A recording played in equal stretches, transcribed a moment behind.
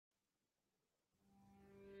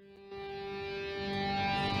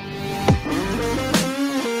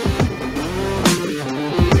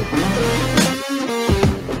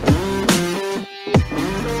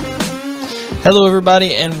Hello,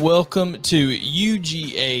 everybody, and welcome to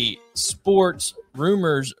UGA Sports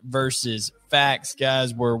Rumors versus Facts,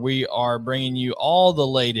 guys, where we are bringing you all the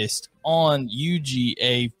latest on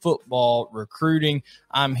UGA football recruiting.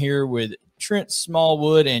 I'm here with Trent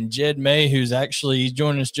Smallwood and Jed May, who's actually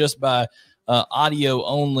joining us just by audio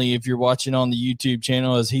only if you're watching on the YouTube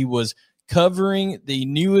channel, as he was covering the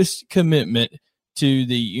newest commitment to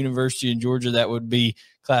the University of Georgia. That would be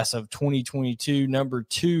class of 2022, number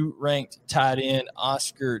 2 ranked tight end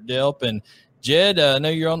Oscar Delp. And Jed, I know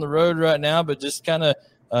you're on the road right now, but just kind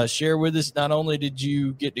of share with us, not only did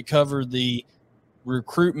you get to cover the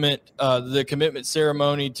recruitment, the commitment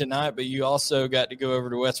ceremony tonight, but you also got to go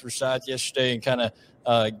over to West Forsyth yesterday and kind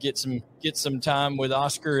of get some time with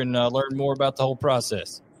Oscar and learn more about the whole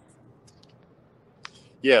process.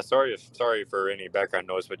 Yeah, sorry for any background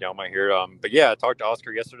noise, but y'all might hear. But yeah, I talked to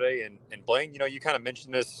Oscar yesterday, and Blaine, you kind of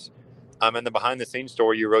mentioned this in the behind-the-scenes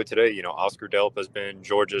story you wrote today. Oscar Delp has been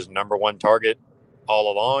Georgia's number 1 target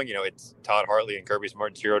all along. It's Todd Hartley and Kirby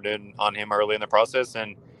Smart zeroed in on him early in the process,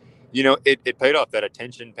 and it paid off. That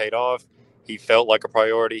attention paid off. He felt like a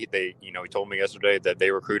priority. He told me yesterday that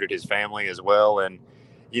they recruited his family as well, and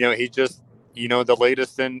he just. The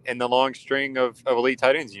latest in the long string of elite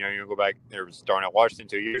tight ends. You go back, there was Darnell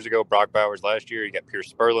 2 years ago, Brock Bowers last year. You got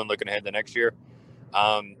Pierce Spurlin looking ahead the next year.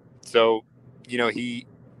 So, he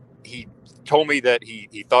told me that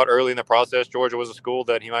he thought early in the process Georgia was a school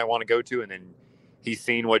that he might want to go to, and then he's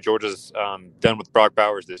seen what Georgia's done with Brock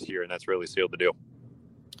Bowers this year, and that's really sealed the deal.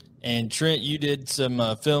 And Trent, you did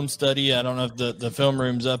some film study. I don't know if the film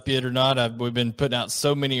room's up yet or not. We've been putting out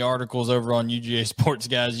so many articles over on UGA Sports,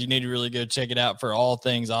 guys. You need to really go check it out for all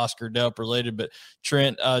things Oscar Delp related. But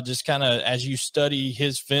Trent, just kind of as you study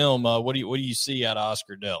his film, what do you see out of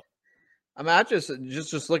Oscar Delp? I mean, I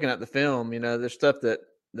just looking at the film, there's stuff that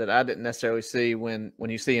I didn't necessarily see when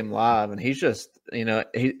you see him live, and he's just,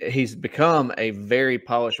 he's become a very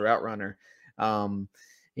polished route runner.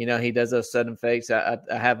 He does those sudden fakes. I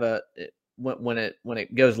have when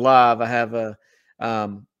it goes live, I have a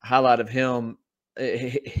highlight of him.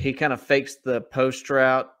 He kind of fakes the post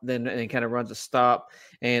route, then and kind of runs a stop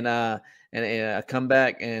and a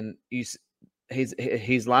comeback, and he's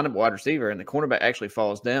lined up wide receiver, and the cornerback actually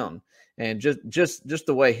falls down. And just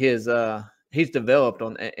the way he's developed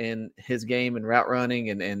in his game and route running,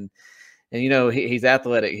 and he's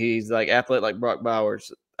athletic. He's athletic like Brock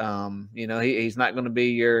Bowers. He's not going to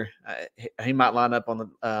be your he might line up on the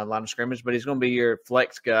line of scrimmage, but he's going to be your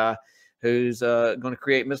flex guy who's going to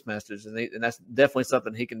create mismatches, and that's definitely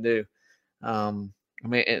something he can do. And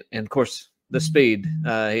of course the speed.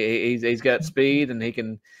 He's got speed, and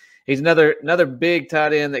he's another big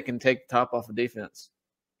tight end that can take the top off of defense.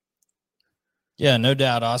 Yeah, no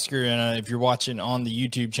doubt, Oscar. And if you're watching on the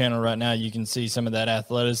YouTube channel right now, you can see some of that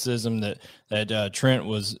athleticism that Trent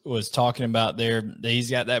was talking about there. He's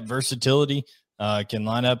got that versatility, can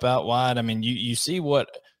line up out wide. I mean, you see what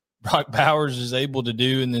Brock Bowers is able to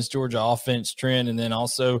do in this Georgia offense, Trent, and then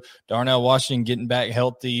also Darnell Washington getting back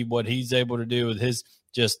healthy, what he's able to do with his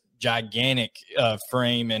just gigantic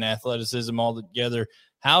frame and athleticism all together.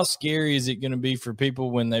 How scary is it going to be for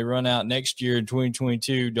people when they run out next year in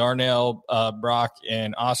 2022, Darnell, Brock,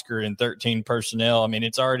 and Oscar in 13 personnel? I mean,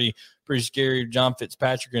 it's already pretty scary. John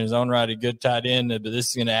Fitzpatrick in his own right, a good tight end, but this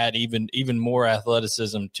is going to add even more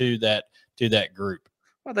athleticism to that group.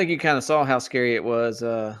 I think you kind of saw how scary it was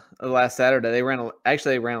last Saturday. They ran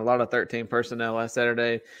a lot of 13 personnel last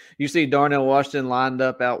Saturday. You see Darnell Washington lined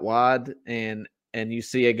up out wide, and you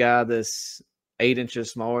see a guy that's 8 inches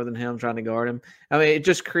smaller than him trying to guard him. I mean, it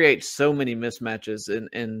just creates so many mismatches,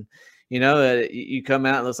 and you come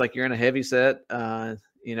out and it looks like you're in a heavy set, and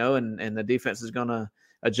the defense is going to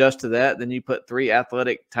adjust to that. Then you put 3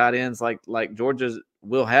 athletic tight ends like Georgia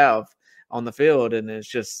will have on the field, and it's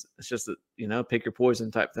just pick your poison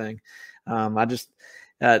type thing. I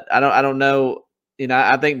don't know.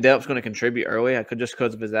 I think Delp's going to contribute early. Just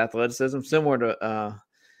because of his athleticism, similar to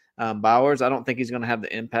Bowers. I don't think he's going to have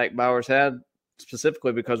the impact Bowers had,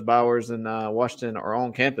 specifically because Bowers and Washington are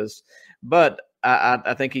on campus. But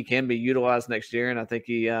I think he can be utilized next year, and I think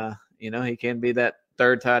he can be that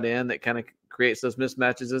third tight end that kind of creates those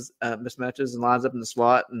mismatches and lines up in the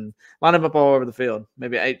slot and line him up all over the field,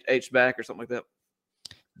 maybe H back or something like that.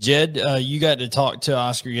 Jed, you got to talk to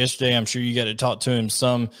Oscar yesterday. I'm sure you got to talk to him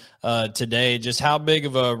some today. Just how big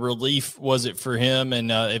of a relief was it for him? And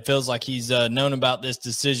it feels like he's known about this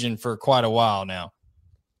decision for quite a while now.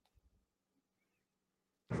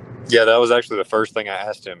 Yeah, that was actually the first thing I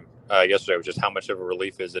asked him yesterday, was just how much of a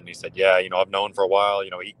relief is it? And he said, yeah, I've known for a while.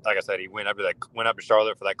 He, like I said, he went up to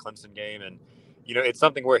Charlotte for that Clemson game, and it's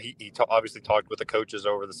something where he obviously talked with the coaches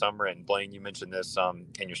over the summer. And Blaine, you mentioned this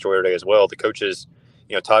in your story today as well. The coaches,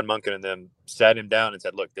 Todd Monken and them sat him down and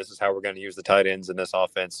said, look, this is how we're going to use the tight ends in this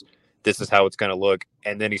offense. This is how it's going to look.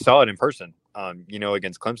 And then he saw it in person,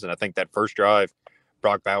 against Clemson. I think that first drive,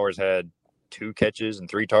 Brock Bowers had 2 catches and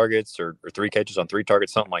 3 targets or 3 catches on 3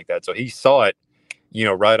 targets, something like that. So he saw it,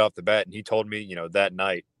 right off the bat. And he told me, that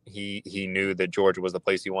night he knew that Georgia was the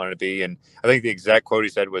place he wanted to be. And I think the exact quote he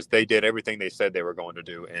said was, they did everything they said they were going to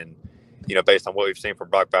do. And, based on what we've seen from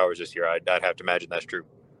Brock Bowers this year, I'd have to imagine that's true.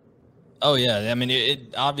 Oh yeah, I mean,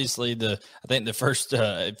 it obviously I think the first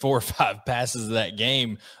 4 or 5 passes of that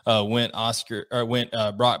game went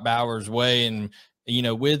Brock Bowers' way, and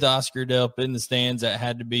with Oscar Delp in the stands, that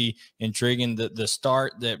had to be intriguing. The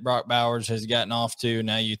start that Brock Bowers has gotten off to,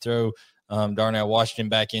 now you throw Darnell Washington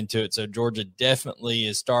back into it, so Georgia definitely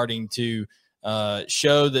is starting to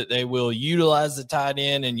show that they will utilize the tight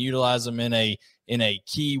end and utilize them in a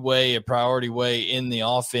key way, a priority way in the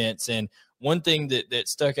offense. And one thing that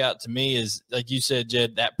stuck out to me is, like you said,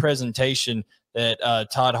 Jed, that presentation that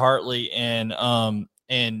Todd Hartley and Todd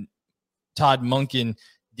Monken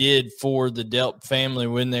did for the Delp family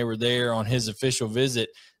when they were there on his official visit.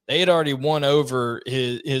 They had already won over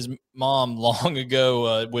his mom long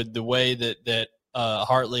ago with the way that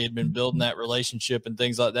Hartley had been building that relationship and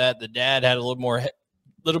things like that. The dad had a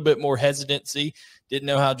little bit more hesitancy, didn't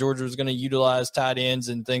know how Georgia was going to utilize tight ends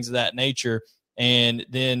and things of that nature. And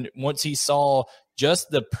then once he saw just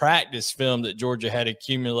the practice film that Georgia had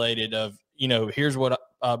accumulated of, here's what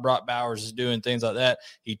Brock Bowers is doing, things like that,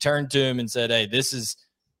 he turned to him and said, hey, this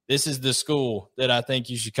is the school that I think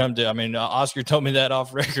you should come to. I mean, Oscar told me that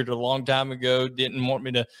off record a long time ago, didn't want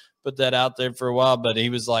me to put that out there for a while, but he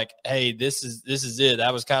was like, hey, this is it.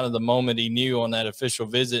 That was kind of the moment he knew on that official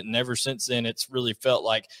visit. And ever since then, it's really felt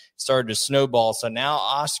like it started to snowball. So now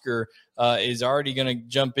Oscar is already going to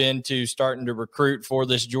jump into starting to recruit for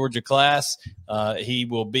this Georgia class. He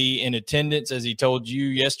will be in attendance, as he told you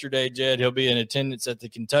yesterday, Jed. He'll be in attendance at the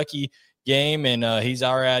Kentucky game, and he's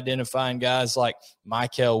already identifying guys like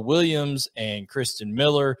Michael Williams and Kristen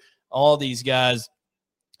Miller, all these guys,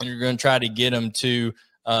 and you're going to try to get them to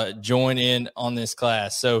join in on this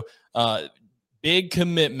class. So big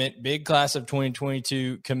commitment, big class of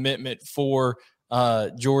 2022 commitment for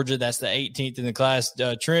Georgia. That's the 18th in the class.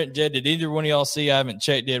 Trent, Jed, did either one of y'all see? I haven't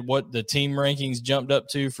checked yet what the team rankings jumped up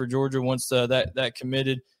to for Georgia once that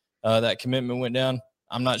commitment went down.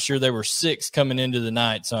 I'm not sure. They were 6 coming into the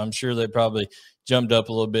night, so I'm sure they probably jumped up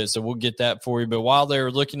a little bit. So we'll get that for you. But while they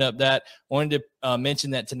were looking up that, I wanted to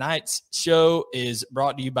mention that tonight's show is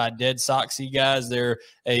brought to you by Dead Soxy, guys. They're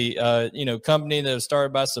a company that was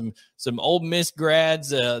started by some Ole Miss grads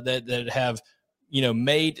that have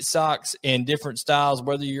made socks in different styles,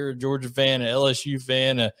 whether you're a Georgia fan, an LSU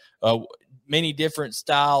fan, many different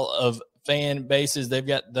style of fan bases. They've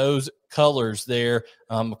got those colors there.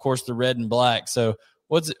 Of course, the red and black. So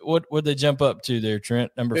what would they jump up to there,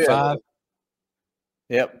 Trent? Number 5?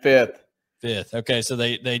 Yep, 5th. Okay, so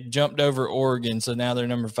they jumped over Oregon, so now they're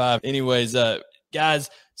number 5. Anyways, guys,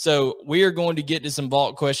 so we are going to get to some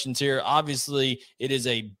vault questions here. Obviously, it is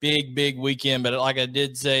a big weekend, but like I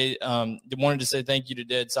did say, wanted to say thank you to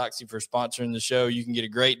Dead Soxy for sponsoring the show. You can get a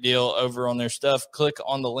great deal over on their stuff. Click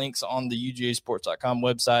on the links on the UGASports.com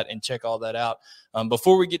website and check all that out.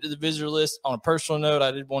 Before we get to the visitor list, on a personal note,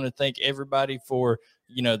 I did want to thank everybody for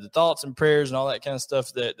the thoughts and prayers and all that kind of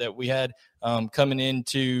stuff that we had coming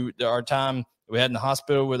into our time we had in the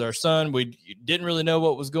hospital with our son. We didn't really know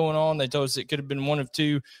what was going on. They told us it could have been one of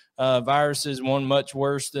 2 viruses, one much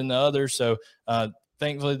worse than the other. So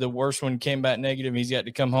thankfully the worst one came back negative. He's got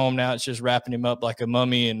to come home now. It's just wrapping him up like a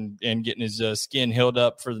mummy and getting his skin healed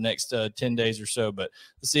up for the next 10 days or so. But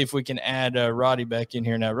let's see if we can add Roddy back in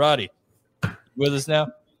here now. Roddy, with us now?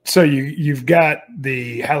 So you've got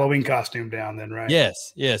the Halloween costume down then, right?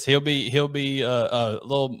 Yes. He'll be a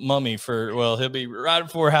little mummy he'll be right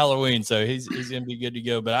before Halloween, so he's gonna be good to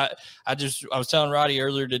go. But I was telling Roddy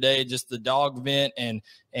earlier today, just the dog vent and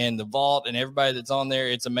the vault and everybody that's on there.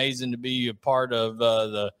 It's amazing to be a part of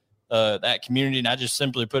that community. And I just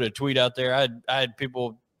simply put a tweet out there. I had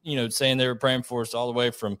people saying they were praying for us all the way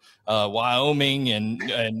from Wyoming and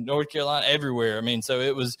North Carolina, everywhere. I mean, so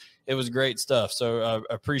it was great stuff. So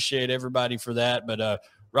appreciate everybody for that. But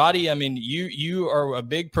Roddy, I mean, you are a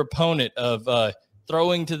big proponent of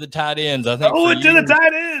throwing to the tight ends. I think the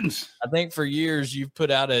tight ends. I think for years you've put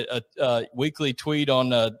out a weekly tweet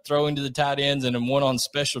on throwing to the tight ends and then one on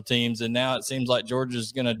special teams. And now it seems like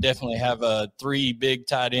Georgia's going to definitely have 3 big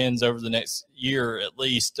tight ends over the next year at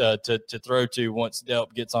least to throw to once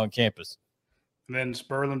Delp gets on campus. And then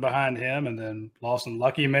Spurlin behind him, and then Lawson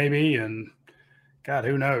Lucky maybe, and God,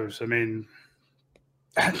 who knows? I mean,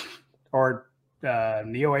 or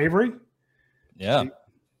Neo Avery. Yeah.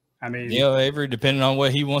 I mean, Neo Avery, depending on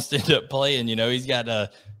what he wants to end up playing, he's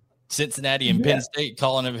got Cincinnati and Penn State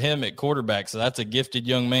calling of him at quarterback. So that's a gifted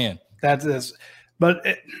young man. That's this. But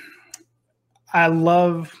I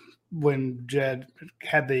love when Jed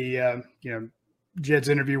had the, Jed's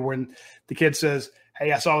interview when the kid says,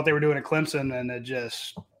 "Hey, I saw what they were doing at Clemson," and it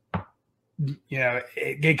just,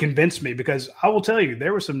 it convinced me, because I will tell you,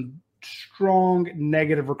 there was some strong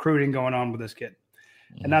negative recruiting going on with this kid.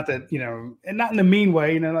 And not that, and not in a mean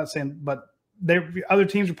way, not saying, but other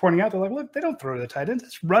teams are pointing out, they're like, look, they don't throw to the tight end.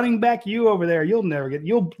 It's running back you over there. You'll never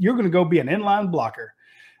you're going to go be an inline blocker.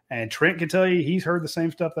 And Trent can tell you, he's heard the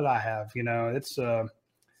same stuff that I have. It's, and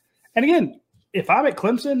again, if I'm at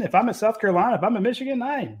Clemson, if I'm at South Carolina, if I'm at Michigan,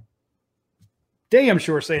 I'm damn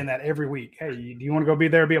sure saying that every week. Hey, do you want to go be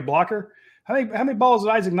there, be a blocker? How many balls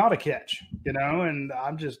did Isaac Nauta catch? And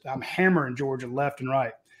I'm hammering Georgia left and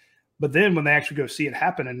right. But then when they actually go see it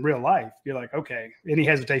happen in real life, you're like, okay, any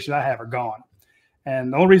hesitation I have are gone.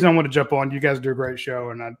 And the only reason I want to jump on, you guys do a great show,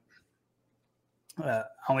 and I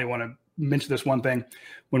only want to mention this one thing.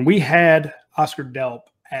 When we had Oscar Delp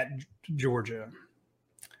at Georgia,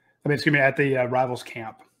 at the Rivals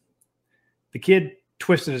camp, the kid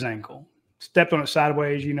twisted his ankle, stepped on it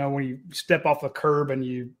sideways. When you step off the curb and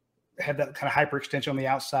you have that kind of hyperextension on the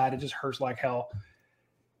outside, it just hurts like hell.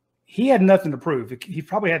 He had nothing to prove. He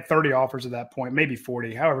probably had 30 offers at that point, maybe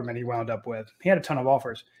 40, however many he wound up with. He had a ton of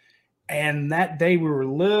offers. And that day we were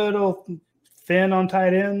a little thin on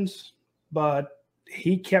tight ends, but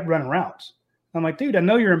he kept running routes. I'm like, dude, I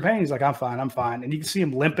know you're in pain. He's like, I'm fine. And you can see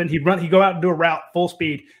him limping. He'd go out and do a route full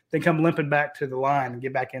speed, then come limping back to the line and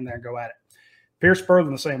get back in there and go at it. Pierce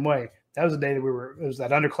Spurlin the same way. That was the day that it was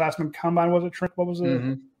that underclassmen combine, was it, Trent? What was it?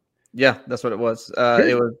 Mm-hmm. Yeah, that's what it was.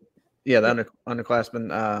 It was, the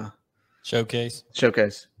underclassmen showcase.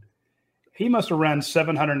 He must have run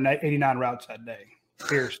 789 routes that day.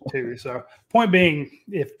 Pierce too. So point being,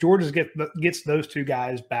 if Georgia gets those two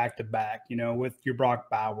guys back to back, with your Brock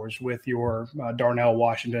Bowers, with your Darnell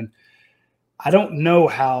Washington, I don't know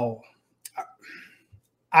how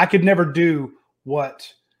I could never do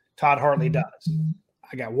what Todd Hartley does.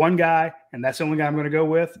 I got one guy, and that's the only guy I'm going to go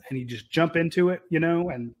with, and he just jump into it,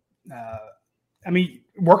 and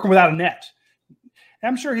working without a net. And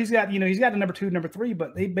I'm sure he's got a number 2, number 3,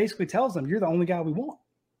 but he basically tells them, you're the only guy we want,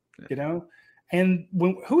 And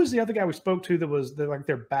who was the other guy we spoke to that was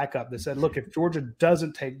their backup that said, look, if Georgia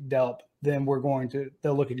doesn't take Delp, then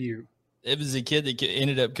they'll look at you. It was a kid that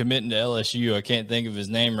ended up committing to LSU. I can't think of his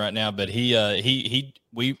name right now, but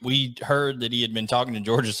we heard that he had been talking to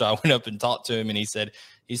Georgia, so I went up and talked to him, and he said,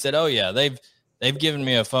 oh yeah, they've given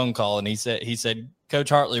me a phone call, and he said Coach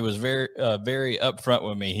Hartley was very very upfront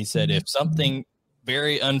with me. He said, if something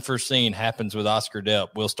very unforeseen happens with Oscar Delp,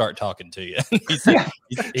 we'll start talking to you. he said,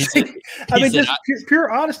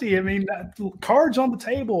 pure honesty. Cards on the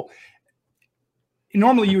table.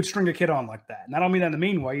 Normally you would string a kid on like that. And I don't mean that in a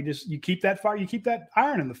mean way. You keep that fire, you keep that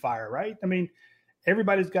iron in the fire, right?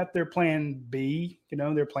 Everybody's got their plan B,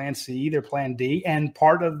 their plan C, their plan D. And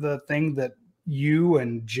part of the thing that you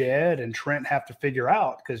and Jed and Trent have to figure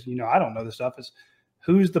out, because, I don't know this stuff, is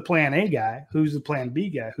who's the plan A guy, who's the plan B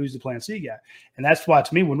guy, who's the plan C guy. And that's why,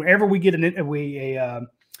 to me, whenever we get a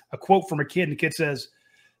quote from a kid and the kid says,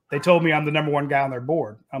 they told me I'm the number 1 guy on their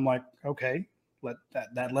board, I'm like, okay,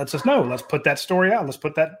 that lets us know. Let's put that story out.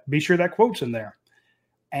 Be sure that quote's in there.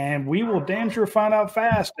 And we will damn sure find out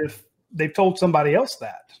fast if they've told somebody else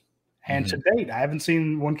that. And to date, I haven't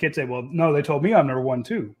seen one kid say, well, no, they told me I'm number 1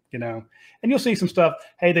 too, And you'll see some stuff.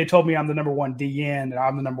 Hey, they told me I'm the number 1 DN and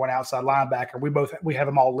I'm the number 1 outside linebacker. We have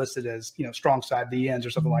them all listed as, strong side DNs or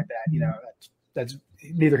something like that. That's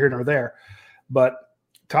neither here nor there. But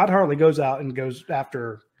Todd Hartley goes out and goes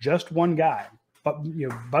after just one guy, but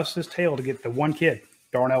busts his tail to get the one kid,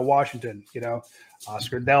 Darnell Washington,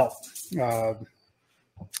 Oscar Delp.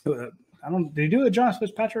 Did he do it, John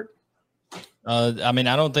Fitzpatrick? I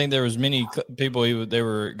don't think there was many people they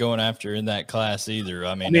were going after in that class either.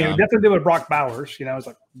 He definitely did with Brock Bowers. It's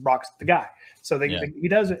like Brock's the guy. So he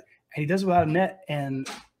does it, and he does it without a net. And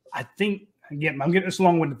I think, again, I'm getting this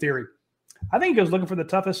long-winded theory. I think he was looking for the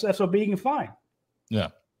toughest SOB he can find. Yeah.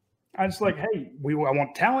 I just like, hey, I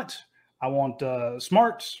want talent. I want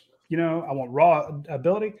smarts. I want raw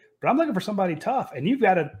ability. But I'm looking for somebody tough. And you've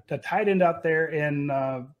got a tight end out there in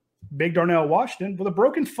Big Darnell Washington with a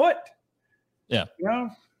broken foot. Yeah.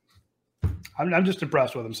 I'm just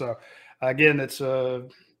impressed with him. So, again, it's I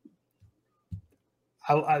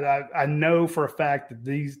know for a fact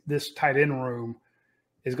that this tight end room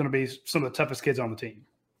is going to be some of the toughest kids on the team.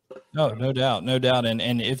 No doubt.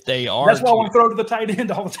 And if they are, that's why I want to throw to the tight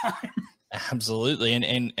end all the time. Absolutely.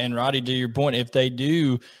 And Roddy, to your point, if they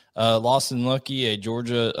do Lawson Lucky, a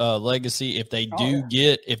Georgia legacy, if they do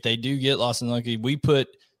get Lawson Lucky,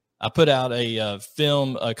 I put out a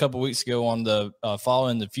film a couple weeks ago on the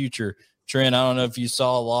Following the Future. Trent, I don't know if you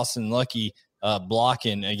saw Lawson Lucky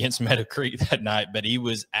blocking against Meadow Creek that night, but he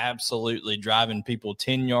was absolutely driving people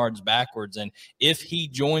 10 yards backwards. And if he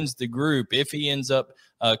joins the group, if he ends up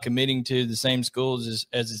committing to the same schools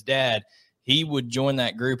as his dad, he would join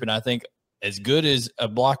that group. And I think as good as a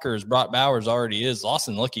blocker as Brock Bowers already is,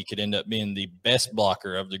 Lawson Lucky could end up being the best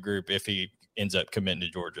blocker of the group if he ends up committing to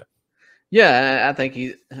Georgia. Yeah, I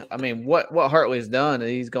think what Hartley's done,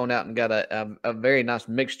 he's gone out and got a very nice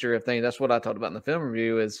mixture of things. That's what I talked about in the film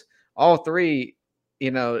review is all three,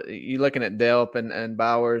 you're looking at Delp and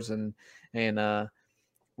Bowers and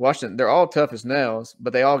Washington, they're all tough as nails,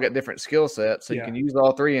 but they all get different skill sets. So you can use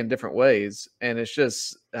all three in different ways. And it's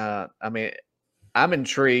just, I'm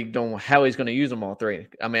intrigued on how he's going to use them all three.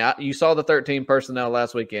 You saw the 13 personnel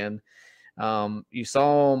last weekend. You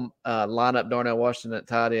saw him line up Darnell Washington at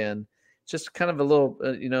tight end. Just kind of a little,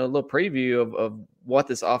 little preview of what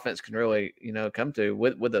this offense can really, come to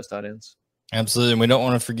with those tight ends. Absolutely. And we don't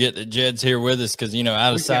want to forget that Jed's here with us because,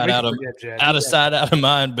 out of sight, out of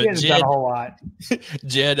mind. But Jed, done a whole lot.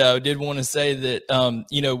 Jed did want to say that,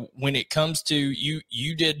 when it comes to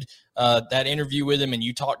you did that interview with him and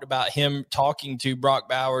you talked about him talking to Brock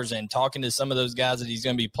Bowers and talking to some of those guys that he's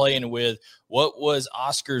going to be playing with. What was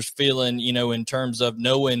Oscar's feeling, in terms of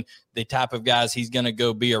knowing the type of guys he's going to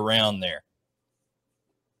go be around there?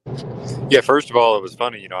 Yeah, first of all, it was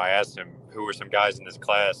funny. I asked him who were some guys in this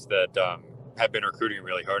class that have been recruiting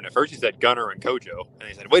really hard. And at first he said Gunner and Kojo. And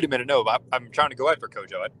he said, wait a minute, no, I'm trying to go after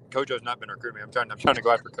Kojo. Kojo's not been recruiting me. I'm trying to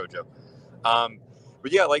go after Kojo.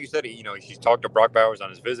 But yeah, like you said, he's talked to Brock Bowers on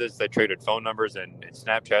his visits. They traded phone numbers and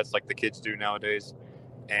Snapchats like the kids do nowadays.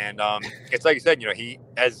 And it's like you said,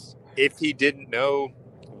 if he didn't know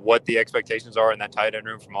what the expectations are in that tight end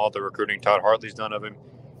room from all the recruiting Todd Hartley's done of him,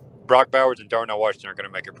 Brock Bowers and Darnell Washington are going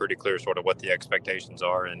to make it pretty clear sort of what the expectations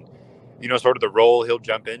are and, sort of the role he'll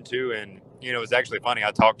jump into. And, it was actually funny. I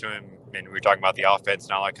talked to him and we were talking about the offense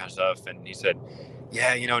and all that kind of stuff. And he said,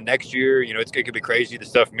 yeah, next year, it could be crazy, the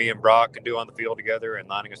stuff me and Brock can do on the field together and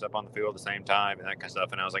lining us up on the field at the same time and that kind of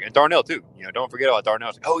stuff. And I was like, and Darnell too, don't forget about Darnell. I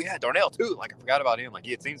was like, oh yeah, Darnell too. Like I forgot about him. Like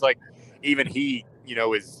it seems like even he,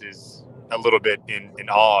 is a little bit in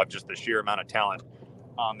awe of just the sheer amount of talent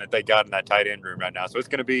that they got in that tight end room right now. So it's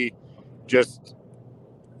going to be just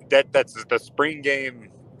that's the spring game,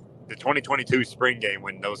 the 2022 spring game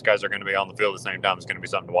when those guys are going to be on the field at the same time. It's going to be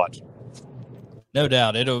something to watch. No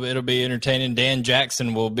doubt. It'll be entertaining. Dan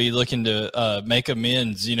Jackson will be looking to make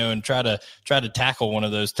amends, and try to tackle one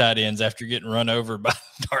of those tight ends after getting run over by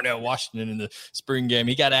Darnell Washington in the spring game.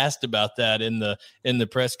 He got asked about that in the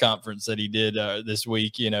press conference that he did this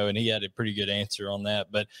week, and he had a pretty good answer on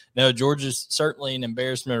that. But no, Georgia's certainly an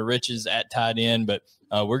embarrassment of riches at tight end, but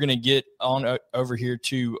we're going to get on over here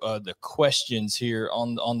to the questions here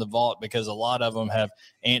on the vault because a lot of them have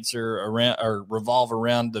revolve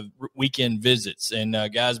around the weekend visits. And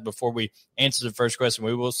guys, before we answer the first question,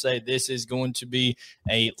 we will say this is going to be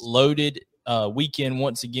a loaded weekend.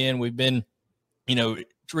 Once again, we've been,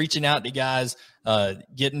 reaching out to guys,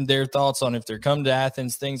 getting their thoughts on if they're coming to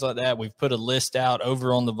Athens, things like that. We've put a list out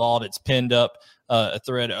over on the vault. It's pinned up a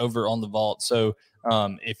thread over on the vault. So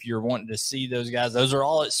if you're wanting to see those guys, those are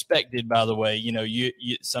all expected, by the way. You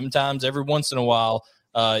sometimes every once in a while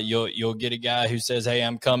you'll get a guy who says, hey,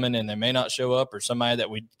 I'm coming, and they may not show up, or somebody that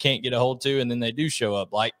we can't get a hold to, and then they do show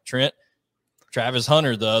up, like Travis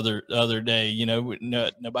Hunter the other day.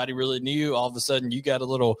 Nobody really knew. All of a sudden you got a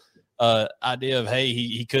little idea of, hey,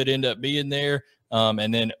 he could end up being there,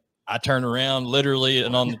 and then I turn around literally,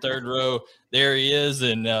 and on the third row there he is,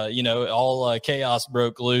 and all chaos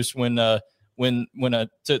broke loose when I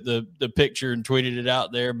took the picture and tweeted it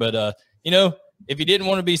out there. But if he didn't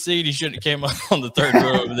want to be seen, he shouldn't have came up on the third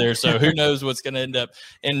row over there. So who knows what's going to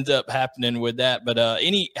end up happening with that. But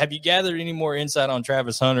have you gathered any more insight on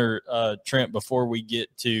Travis Hunter, Trent, before we get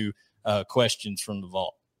to questions from the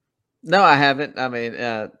vault? No, I haven't. I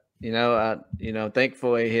mean,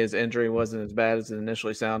 thankfully his injury wasn't as bad as it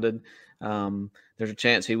initially sounded. There's a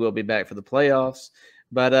chance he will be back for the playoffs.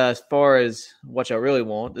 But as far as what I really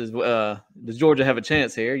want is, does Georgia have a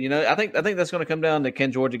chance here? I think that's going to come down to,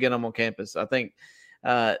 can Georgia get him on campus? I think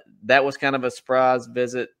that was kind of a surprise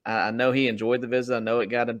visit. I know he enjoyed the visit. I know it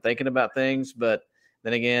got him thinking about things. But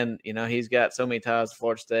then again, he's got so many ties to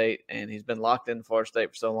Florida State, and he's been locked in Florida State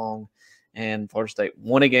for so long. And Florida State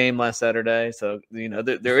won a game last Saturday. So,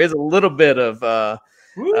 there is a little bit of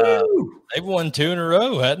They've won 2 in a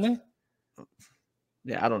row, hadn't they?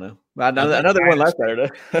 Yeah, I don't know. I know they won last Saturday.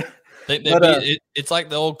 It's like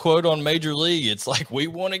the old quote on Major League. It's like, we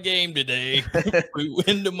won a game today. We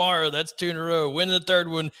win tomorrow. That's 2 in a row. Win the third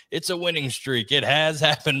one. It's a winning streak. It has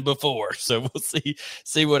happened before. So we'll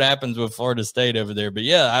see what happens with Florida State over there. But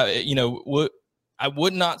yeah, I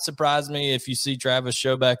would not surprise me if you see Travis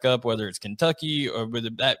show back up, whether it's Kentucky or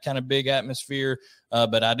with that kind of big atmosphere.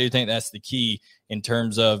 But I do think that's the key in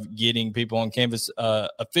terms of getting people on campus.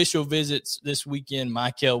 Official visits this weekend,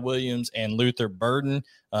 Michael Williams and Luther Burden.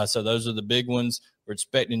 So those are the big ones. We're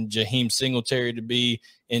expecting Jaheim Singletary to be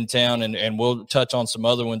in town, and we'll touch on some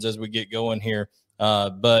other ones as we get going here.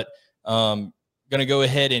 But going to go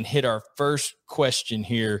ahead and hit our first question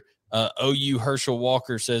here. OU Herschel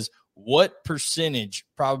Walker says, what percentage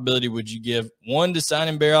probability would you give? 1, to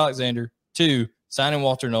signing Bear Alexander, 2, signing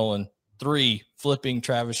Walter Nolan, 3, flipping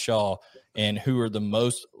Travis Shaw, and who are the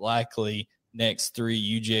most likely next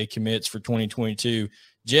 3 UGA commits for 2022?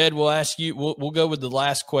 Jed, we'll ask you. We'll go with the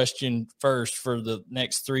last question first for the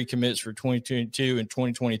next 3 commits for 2022 and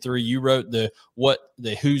 2023. You wrote the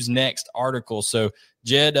Who's Next article. So,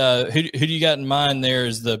 Jed, who do you got in mind there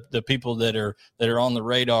as the people that are on the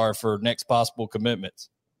radar for next possible commitments?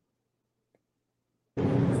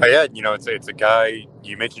 Yeah, it's a guy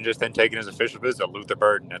you mentioned just then taking his official visit, Luther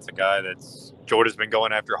Burden. That's a guy that's Georgia's been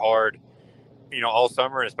going after hard, all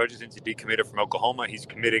summer, and especially since he decommitted from Oklahoma. He's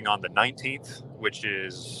committing on the 19th, which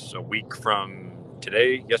is a week from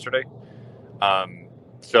yesterday.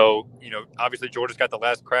 So, obviously Georgia's got the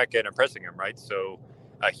last crack at impressing him, right? So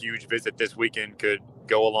a huge visit this weekend could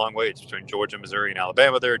go a long way. It's between Georgia, Missouri, and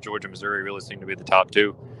Alabama there. Georgia, Missouri really seem to be the top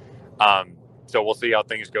 2. So we'll see how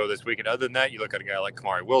things go this weekend. Other than that, you look at a guy like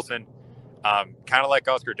Kamari Wilson, kind of like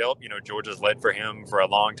Oscar Delp. Georgia's led for him for a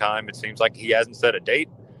long time. It seems like he hasn't set a date.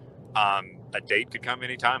 A date could come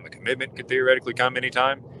anytime. A commitment could theoretically come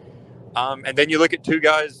anytime. And then you look at 2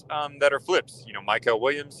 guys that are flips. Michael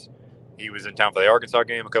Williams, he was in town for the Arkansas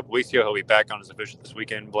game a couple weeks ago. He'll be back on his official this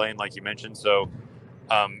weekend, Blaine, like you mentioned. So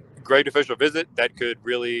great official visit. That could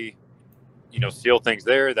really, seal things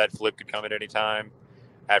there. That flip could come at any time.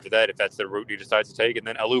 After that, if that's the route he decides to take. And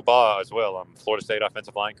then Alou Ba as well, Florida State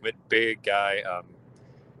offensive line commit, big guy.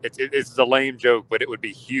 It's a lame joke, but it would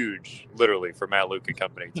be huge, literally, for Matt Luke and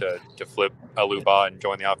company to flip Alou Ba and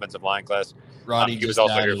join the offensive line class. Roddy he was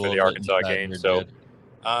also here for the Arkansas game. So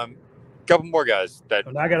a couple more guys that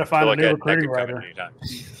I got to find a new recruiting writer.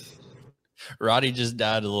 Roddy just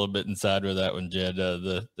died a little bit inside with that one, Jed.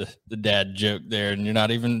 The dad joke there, and you're not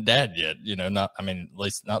even dad yet. At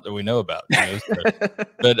least not that we know about.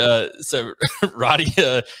 So Roddy,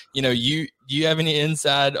 do you have any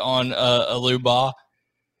insight on Alou Ba?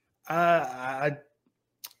 I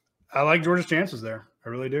like Georgia's chances there. I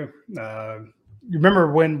really do. You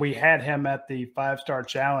remember when we had him at the 5-Star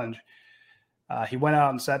Challenge? He went out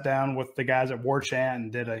and sat down with the guys at War Chant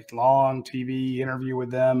and did a long TV interview with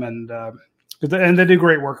them, and they do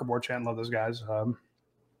great work at War Chant. Love those guys.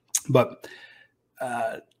 But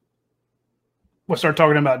we'll start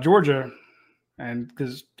talking about Georgia, and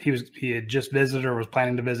because he had just visited or was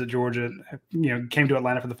planning to visit Georgia, came to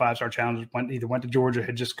Atlanta for the 5-Star Challenge, either went to Georgia,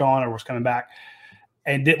 had just gone, or was coming back,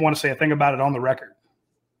 and didn't want to say a thing about it on the record.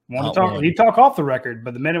 He'd talk off the record,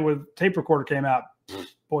 but the minute the tape recorder came out,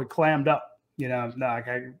 boy, clammed up. I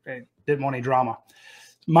didn't want any drama.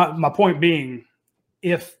 My point being,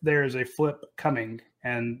 if there's a flip coming,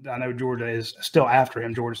 and I know Georgia is still after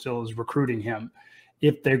him, Georgia still is recruiting him.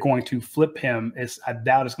 If they're going to flip him, I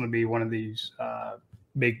doubt it's going to be one of these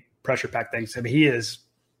big pressure pack things. I mean, he is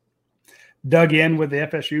dug in with the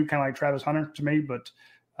FSU, kind of like Travis Hunter to me, but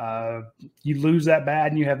you lose that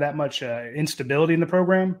bad and you have that much instability in the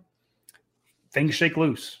program, things shake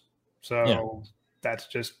loose. So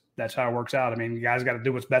that's how it works out. I mean, you guys got to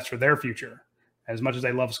do what's best for their future. As much as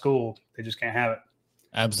they love school, they just can't have it.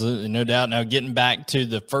 Absolutely, no doubt. Now, getting back to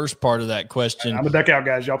the first part of that question. I'm a duck out,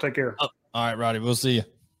 guys. Y'all take care. All right, Roddy, we'll see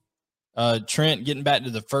you. Trent, getting back to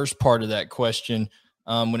the first part of that question,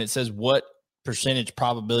 when it says what percentage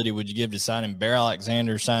probability would you give to signing Bear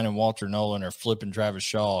Alexander, signing Walter Nolan, or flipping Travis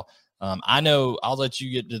Shaw? I know I'll let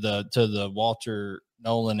you get to the Walter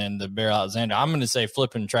Nolan and the Bear Alexander. I'm going to say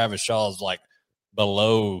flipping Travis Shaw is like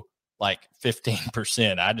below like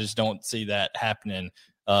 15%. I just don't see that happening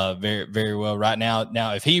very, very well right now.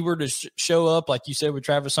 Now, if he were to show up, like you said, with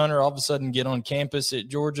Travis Hunter, all of a sudden get on campus at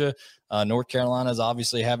Georgia, North Carolina is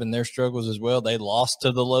obviously having their struggles as well. They lost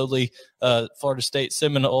to the lowly Florida State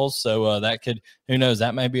Seminoles. So that could, who knows,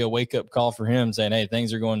 that may be a wake-up call for him saying, hey,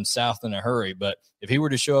 things are going south in a hurry. But if he were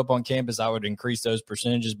to show up on campus, I would increase those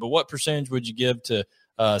percentages. But what percentage would you give to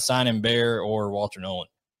signing Bear or Walter Nolan?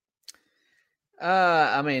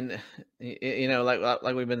 I mean,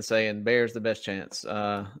 like we've been saying, Bear's the best chance.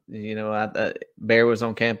 Bear was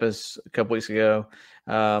on campus a couple weeks ago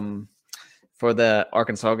for the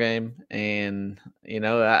Arkansas game, and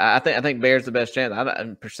I think Bear's the best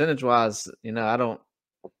chance. Percentage wise, I don't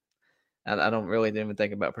really even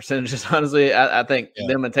think about percentages. Honestly, I think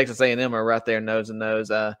them and Texas A&M are right there nose to nose.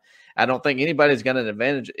 I don't think anybody's got an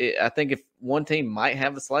advantage. I think if one team might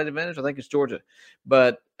have a slight advantage, I think it's Georgia,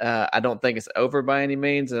 but I don't think it's over by any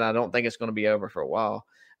means, and I don't think it's going to be over for a while.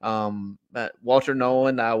 But Walter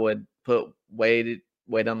Nolan, I would put way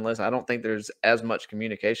down the list. I don't think there's as much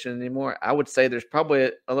communication anymore. I would say there's probably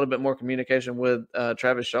a little bit more communication with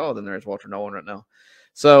Travis Shaw than there is Walter Nolan right now.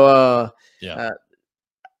 So,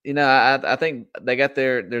 I think they got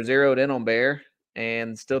they're zeroed in on Bear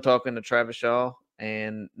and still talking to Travis Shaw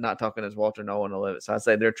and not talking as Walter Nolan a little bit. So I'd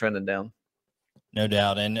say they're trending down. No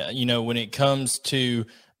doubt. And, when it comes to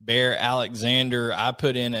Bear Alexander, I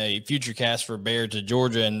put in a future cast for Bear to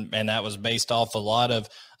Georgia, and that was based off a lot of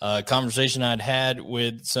conversation I'd had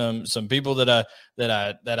with some people that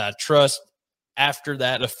I trust after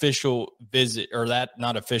that official visit, or that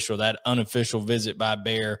unofficial visit by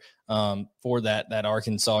Bear for that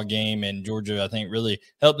Arkansas game. And Georgia, I think, really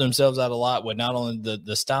helped themselves out a lot with not only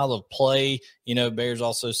the style of play. Bears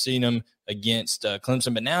also seen him against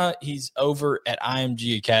Clemson, but now he's over at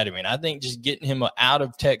IMG Academy. And I think just getting him out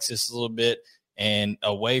of Texas a little bit and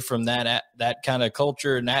away from that kind of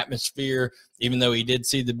culture and atmosphere, even though he did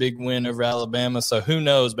see the big win over Alabama. So who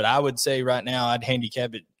knows? But I would say right now I'd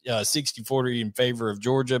handicap it 60-40 in favor of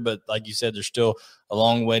Georgia. But like you said, there's still a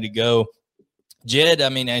long way to go. Jed, I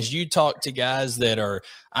mean, as you talk to guys that are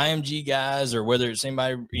IMG guys, or whether it's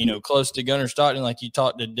anybody, close to Gunnar Stockton, like you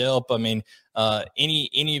talked to Delp, I mean,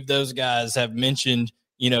 any of those guys have mentioned,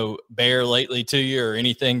 Bear lately to you, or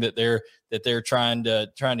anything that they're trying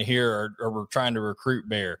to hear, or we're trying to recruit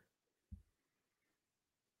Bear?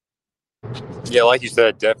 Yeah, like you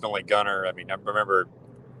said, definitely Gunnar. I mean, I remember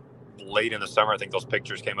late in the summer, I think those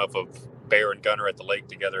pictures came up of Bear and Gunnar at the lake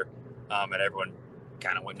together, and everyone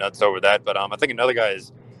kind of went nuts over that. But I think another guy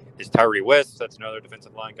is Tyree West. That's another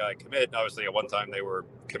defensive line guy commit. Obviously, at one time they were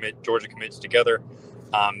Georgia commits together.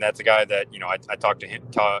 That's a guy that I talked to him,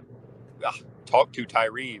 talked to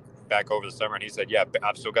Tyree back over the summer, and he said, "Yeah,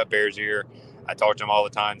 I've still got Bears ear. I talk to him all the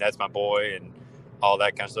time. That's my boy," and all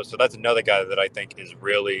that kind of stuff. So that's another guy that I think is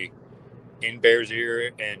really in Bears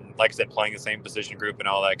ear, and like I said, playing the same position group and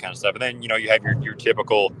all that kind of stuff. And then you have your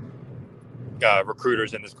typical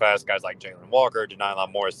recruiters in this class, guys like Jalen Walker,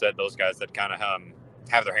 Denylon Morissette, those guys that kind of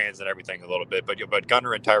have their hands in everything a little bit. But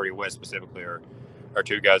Gunnar and Tyree West specifically are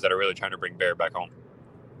two guys that are really trying to bring Bear back home.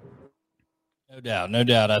 No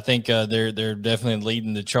doubt. I think they're definitely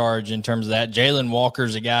leading the charge in terms of that. Jalen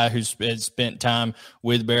Walker's a guy who's spent time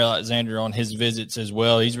with Bear Alexander on his visits as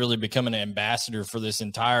well. He's really become an ambassador for this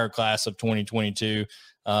entire class of 2022.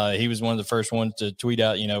 He was one of the first ones to tweet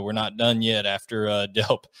out, we're not done yet after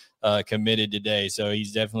Delp committed today. So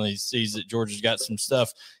he's definitely sees that Georgia's got some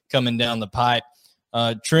stuff coming down the pipe.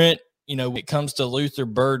 Trent, when it comes to Luther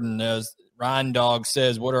Burden, as Ryan Dog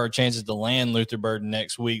says, what are our chances to land Luther Burden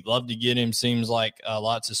next week? Love to get him. Seems like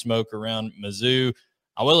lots of smoke around Mizzou.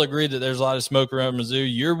 I will agree that there's a lot of smoke around Mizzou.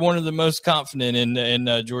 You're one of the most confident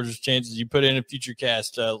in Georgia's chances. You put in a future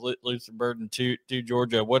cast, Luther Burden to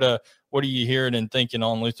Georgia. What are you hearing and thinking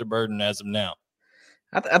on Luther Burden as of now?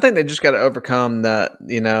 I think they just got to overcome that,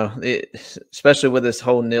 especially with this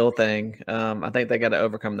whole nil thing. I think they got to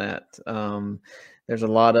overcome that. There's a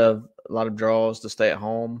lot of draws to stay at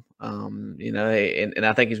home, and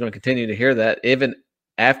I think he's going to continue to hear that even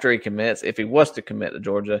after he commits, if he was to commit to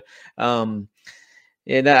Georgia. I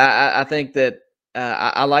think that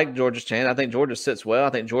I like Georgia's chance. I think Georgia sits well. I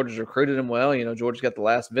think Georgia's recruited him well. Georgia's got the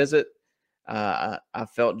last visit. I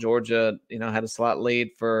felt Georgia, had a slight lead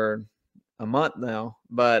for a month now,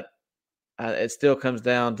 but it still comes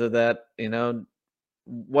down to that,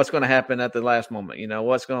 what's going to happen at the last moment,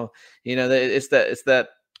 what's going to, it's that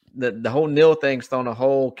the whole nil thing's thrown a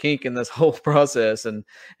whole kink in this whole process. And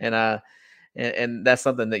that's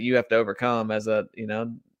something that you have to overcome as to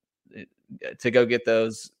go get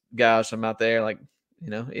those guys from out there, like,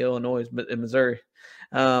 Illinois and Missouri.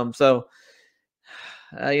 I'm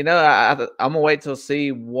gonna wait till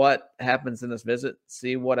see what happens in this visit,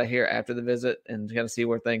 see what I hear after the visit, and kind of see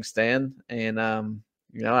where things stand. And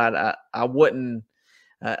I wouldn't.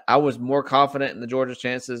 I was more confident in the Georgia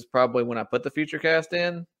chances probably when I put the future cast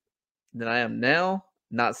in than I am now.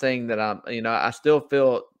 Not saying that I still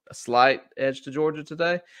feel a slight edge to Georgia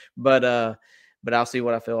today, but but I'll see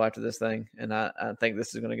what I feel after this thing. And I think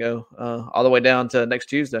this is going to go all the way down to next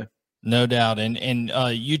Tuesday. No doubt. And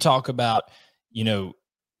you talk about,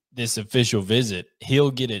 this official visit,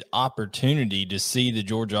 he'll get an opportunity to see the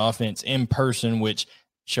Georgia offense in person, which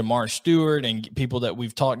Shamar Stewart and people that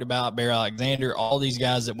we've talked about, Bear Alexander, all these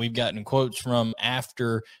guys that we've gotten quotes from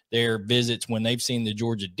after their visits when they've seen the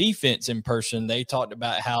Georgia defense in person, they talked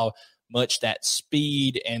about how much that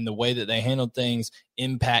speed and the way that they handled things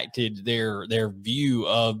impacted their view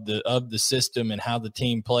of the system and how the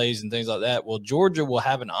team plays and things like that. Well, Georgia will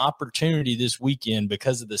have an opportunity this weekend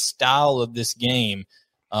because of the style of this game.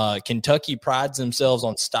 Kentucky prides themselves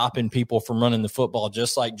on stopping people from running the football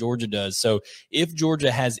just like Georgia does. So if Georgia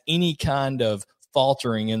has any kind of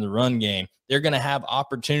faltering in the run game, they're going to have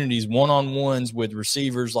opportunities one-on-ones with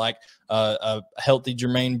receivers like a healthy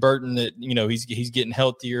Jermaine Burton that, he's getting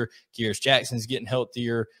healthier. Kyrus Jackson's getting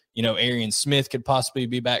healthier. Arian Smith could possibly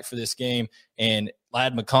be back for this game. And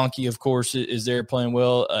Ladd McConkey, of course, is there playing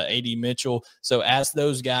well, A.D. Mitchell. So as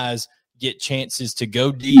those guys get chances to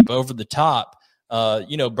go deep over the top,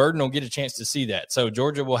 Burden will get a chance to see that. So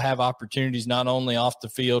Georgia will have opportunities not only off the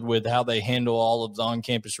field with how they handle all of the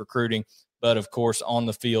on-campus recruiting, but, of course, on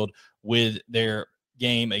the field with their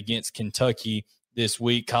game against Kentucky this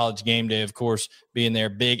week. College game day, of course, being their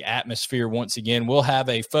big atmosphere once again. We'll have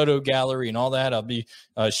a photo gallery and all that. I'll be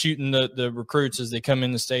shooting the recruits as they come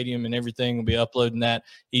in the stadium and everything. We'll be uploading that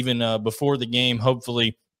even before the game,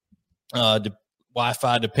 hopefully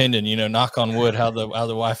Wi-Fi dependent, knock on wood, how the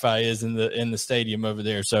Wi-Fi is in the stadium over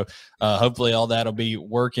there. So hopefully all that'll be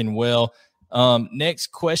working well. Next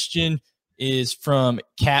question is from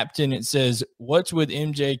Captain. It says, what's with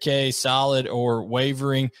MJK, solid or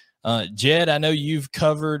wavering? Jed, I know you've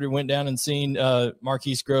covered and went down and seen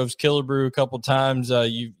Marquise Groves Killebrew a couple times.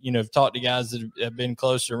 You've talked to guys that have been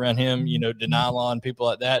closer around him, Denylon, people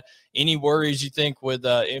like that. Any worries you think with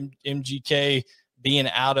MGK being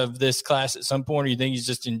out of this class at some point, or you think he's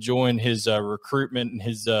just enjoying his recruitment and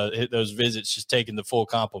his those visits, just taking the full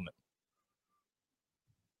compliment?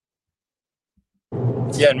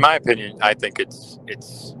 Yeah, in my opinion, I think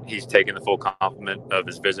he's taking the full compliment of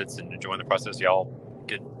his visits and enjoying the process. Y'all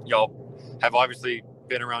have obviously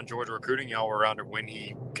been around Georgia recruiting. Y'all were around when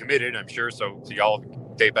he committed, I'm sure. So y'all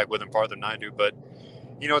date back with him farther than I do. But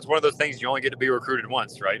it's one of those things, you only get to be recruited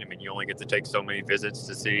once, right? I mean, you only get to take so many visits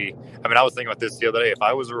to see. I mean, I was thinking about this the other day. If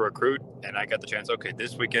I was a recruit and I got the chance, okay,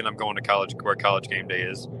 this weekend I'm going to college where college game day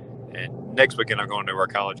is, and next weekend I'm going to where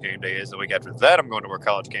college game day is, the week after that I'm going to where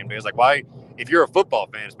college game day is. Like, why, if you're a football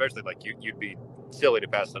fan, especially, like you'd be silly to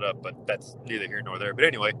pass it up, but that's neither here nor there. But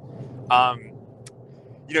anyway,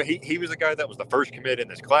 he was a guy that was the first commit in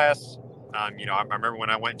this class. I remember when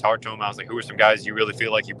I went and talked to him, I was like, who are some guys you really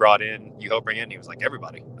feel like you helped bring in? He was like,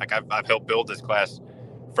 everybody. Like, I've helped build this class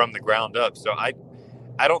from the ground up. So I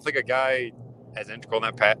don't think a guy as integral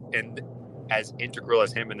and as integral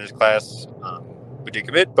as him in this class would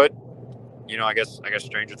decommit. But, I guess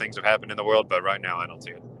stranger things have happened in the world. But right now, I don't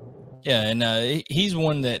see it. Yeah, and he's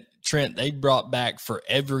one that, Trent, they brought back for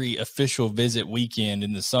every official visit weekend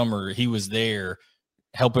in the summer. He was there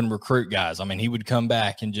helping recruit guys. I mean, he would come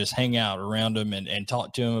back and just hang out around them and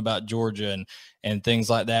talk to him about Georgia and things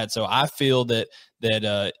like that. So I feel that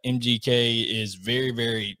MGK is very,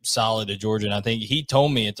 very solid at Georgia. And I think he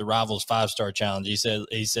told me at the Rivals 5-Star Challenge, he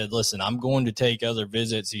said, listen, I'm going to take other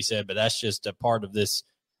visits. He said, but that's just a part of this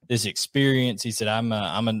experience. He said, I'm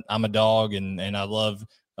a dog and I love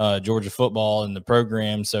Georgia football and the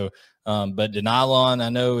program. So, but Denylon, I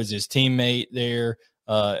know, is his teammate there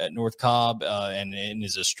at North Cobb, and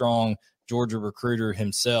is a strong Georgia recruiter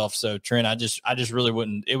himself. So Trent, I just really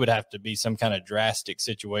wouldn't. It would have to be some kind of drastic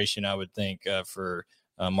situation, I would think, for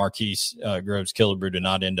Marquise Groves Killebrew to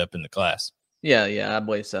not end up in the class. Yeah, I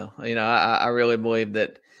believe so. I really believe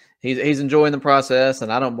that he's enjoying the process,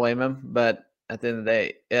 and I don't blame him. But at the end of the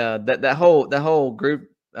day, that whole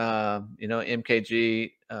group,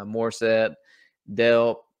 MKG, Morset,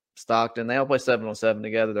 Delp, Stockton, they all play 7-on-7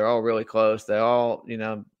 together. They're all really close. They all,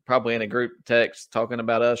 probably in a group text talking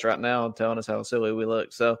about us right now and telling us how silly we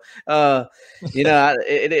look. So, it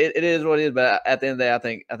is what it is. But at the end of the day, I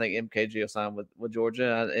think MKG will sign with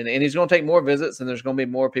Georgia, and he's going to take more visits, and there's going to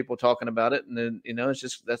be more people talking about it. And then, it's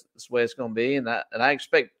just that's the way it's going to be. And I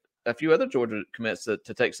expect a few other Georgia commits to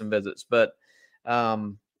take some visits, but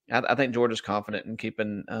I think Georgia's confident in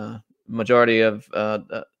keeping majority of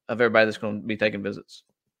everybody that's going to be taking visits.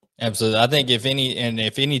 Absolutely. I think if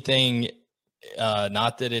anything,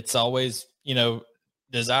 not that it's always,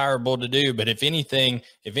 desirable to do, but if anything,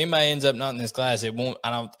 if anybody ends up not in this class, it won't,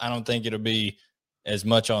 I don't think it'll be as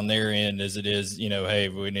much on their end as it is, hey,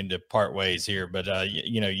 we need to part ways here. But,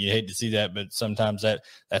 you hate to see that, but sometimes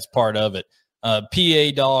that's part of it.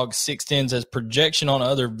 PA Dog 610 says projection on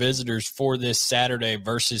other visitors for this Saturday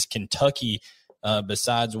versus Kentucky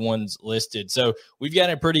besides ones listed. So we've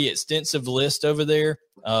got a pretty extensive list over there,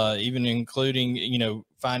 even including,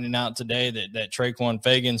 finding out today that Traquan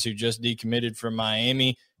Fagans, who just decommitted from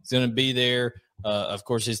Miami, is going to be there. Of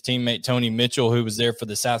course, his teammate Tony Mitchell, who was there for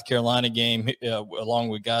the South Carolina game, along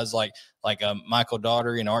with guys like Michael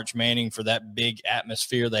Daugherty and Arch Manning for that big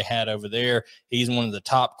atmosphere they had over there. He's one of the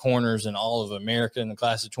top corners in all of America in the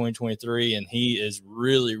class of 2023, and he is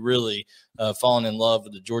really, really falling in love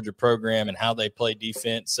with the Georgia program and how they play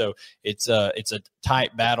defense. So it's a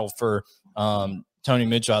tight battle for Tony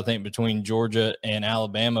Mitchell, I think, between Georgia and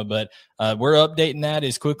Alabama. But we're updating that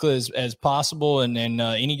as quickly as possible. And then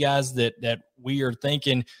any guys that we are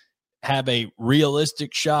thinking have a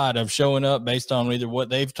realistic shot of showing up based on either what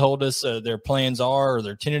they've told us their plans are or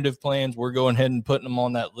their tentative plans, we're going ahead and putting them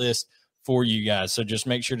on that list for you guys. So just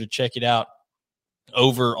make sure to check it out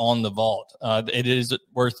over on the Vault. It is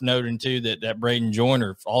worth noting, too, that Braden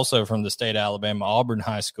Joyner, also from the state of Alabama, Auburn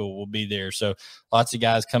High School, will be there. So lots of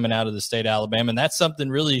guys coming out of the state of Alabama. And that's something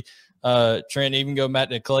really, Trent, even going back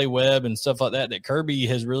to Clay Webb and stuff like that Kirby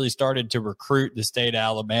has really started to recruit the state of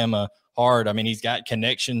Alabama hard. I mean, he's got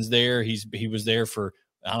connections there. He was there for,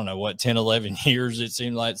 I don't know, 10, 11 years, it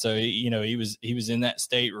seemed like. So, he was in that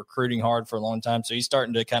state recruiting hard for a long time. So he's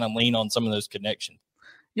starting to kind of lean on some of those connections.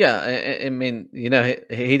 Yeah, I mean, he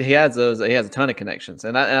has those. He has a ton of connections,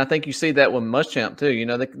 and I think you see that with Muschamp too.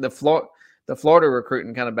 The Florida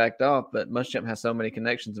recruiting kind of backed off, but Muschamp has so many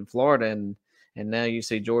connections in Florida, and now you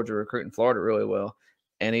see Georgia recruiting Florida really well,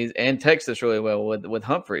 and Texas really well with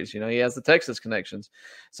Humphreys. He has the Texas connections,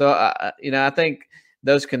 so I think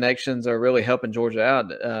those connections are really helping Georgia out,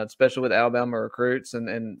 especially with Alabama recruits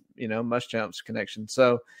and Muschamp's connections.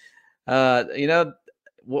 So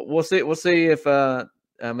we'll see if.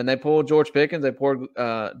 And they pulled George Pickens, they pulled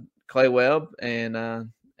Clay Webb,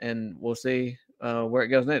 and we'll see where it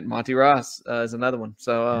goes next. Monty Rice is another one.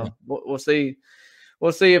 So we'll see.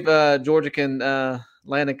 We'll see if Georgia can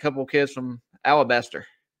land a couple kids from Alabaster.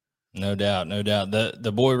 No doubt.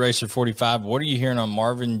 The Boy Racer 45. What are you hearing on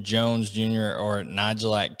Marvin Jones Jr. or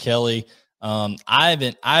Nigel Kelly? I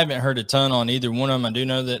haven't heard a ton on either one of them. I do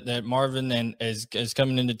know that Marvin is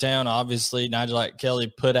coming into town. Obviously, Nigel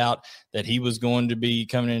Kelly put out that he was going to be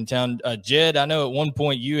coming into town. Jed, I know at one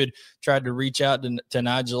point you had tried to reach out to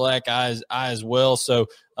Nigel I as well. So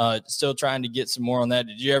still trying to get some more on that.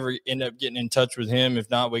 Did you ever end up getting in touch with him? If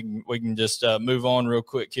not, we can just move on real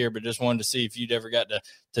quick here. But just wanted to see if you'd ever got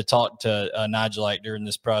to talk to Nigel during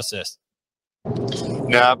this process.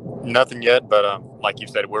 No, nothing yet, but like you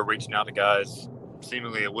said, we're reaching out to guys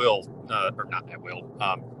seemingly at will, or not at will,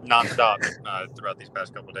 nonstop throughout these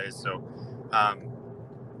past couple of days. So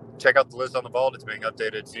check out the list on the Vault. It's being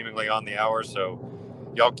updated seemingly on the hour, so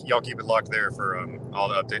y'all keep it locked there for all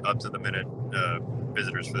the update up to the minute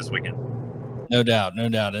visitors for this weekend. No doubt.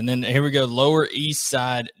 And then here we go, Lower East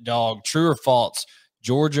Side Dog. True or false?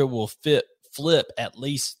 Georgia will flip at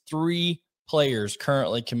least 3 players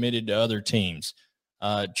currently committed to other teams.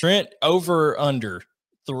 Trent, over or under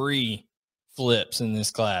 3 flips in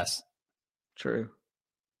this class? True.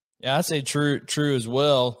 Yeah, I say true as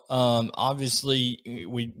well. Obviously,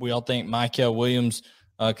 we all think Michael Williams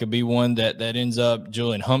could be one that ends up.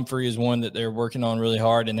 Julian Humphrey is one that they're working on really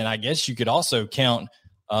hard. And then I guess you could also count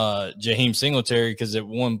Jaheim Singletary, because at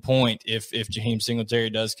one point, if Jaheim Singletary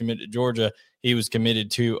does commit to Georgia, he was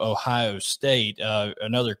committed to Ohio State.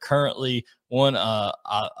 Another currently one,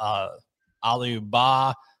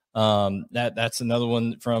 Aliuba. That's another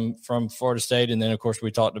one from Florida State. And then, of course,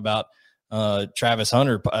 we talked about Travis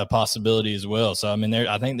Hunter possibility as well. So, I mean,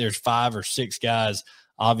 I think there's 5 or 6 guys,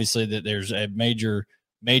 obviously, that there's a major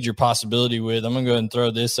possibility with. I'm going to go ahead and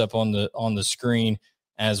throw this up on the screen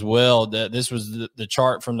as well. This was the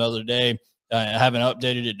chart from the other day. I haven't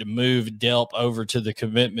updated it to move Delp over to the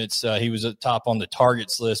commitments. He was at the top on the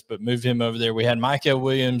targets list, but moved him over there. We had Michael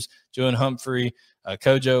Williams, Julian Humphrey,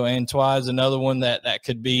 Kojo Antoine, another one that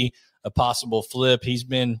could be a possible flip. He's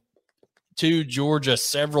been to Georgia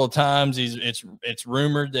several times. It's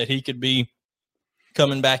rumored that he could be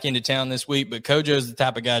coming back into town this week, but Kojo is the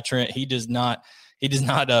type of guy, Trent. He does not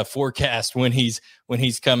forecast when he's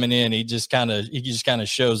coming in. He just kind of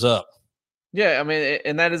shows up. Yeah, I mean,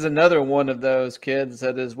 and that is another one of those kids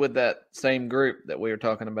that is with that same group that we were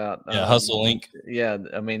talking about. Yeah, Hustle Inc. Yeah,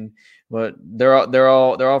 I mean, but they're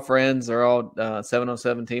all friends. They're all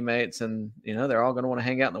 707 teammates, and they're all going to want to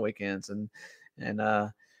hang out on the weekends. And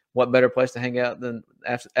what better place to hang out than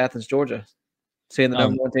Athens, Georgia? seeing the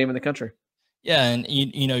number one team in the country. Yeah, and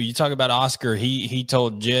you talk about Oscar. He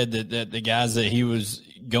told Jed that the guys that he was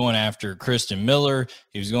going after, Kristen Miller,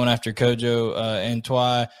 he was going after Kojo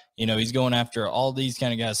Antwi. He's going after all these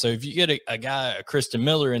kind of guys. So if you get a guy, a Kristen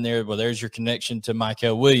Miller in there, well, there's your connection to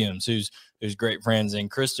Michael Williams, who's great friends.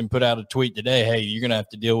 And Kristen put out a tweet today, hey, you're going to have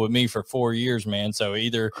to deal with me for 4 years, man. So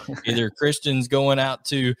either Kristen's going out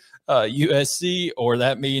to USC, or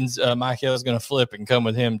that means Michael's going to flip and come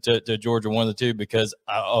with him to Georgia, one of the two, because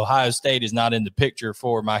Ohio State is not in the picture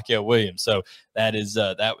for Michael Williams. So that is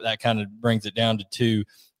that kind of brings it down to 2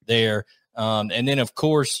 there. And then, of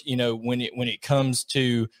course, when it comes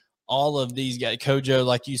to all of these guys, Kojo,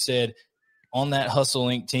 like you said, on that Hustle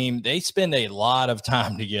Inc. team, they spend a lot of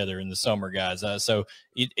time together in the summer, guys. So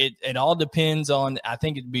it all depends on. I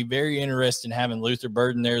think it'd be very interesting having Luther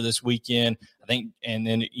Burden there this weekend. I think, and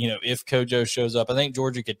then if Kojo shows up, I think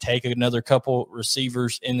Georgia could take another couple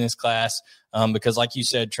receivers in this class because, like you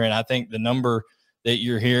said, Trent, I think the number that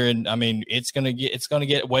you're hearing, I mean, it's gonna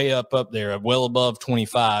get way up there, well above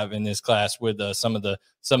 25 in this class with some of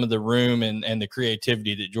the room and the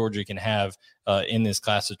creativity that Georgia can have in this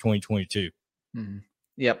class of 2022. Mm-hmm.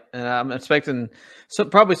 Yep, and I'm expecting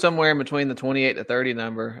probably somewhere in between the 28 to 30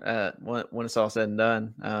 number when it's all said and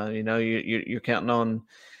done. You're counting on.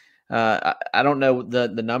 I don't know the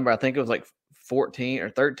number. I think it was like 14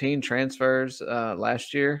 or 13 transfers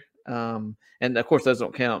last year. And of course those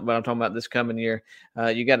don't count, but I'm talking about this coming year.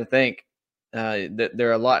 You got to think that there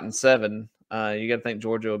are a lot in 7. You got to think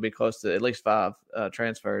Georgia will be close to at least 5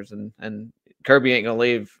 transfers, and Kirby ain't gonna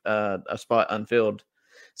leave a spot unfilled.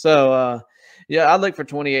 So yeah, I'd look for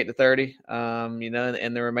 28 to 30. And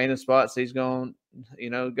the remaining spots he's going,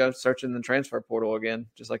 go searching the transfer portal again,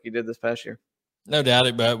 just like he did this past year. No doubt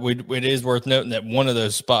it, but it is worth noting that one of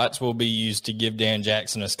those spots will be used to give Dan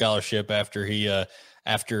Jackson a scholarship after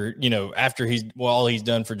all he's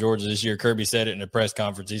done for Georgia this year. Kirby said it in a press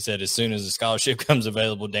conference. He said as soon as the scholarship comes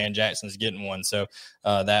available, Dan Jackson's getting one. So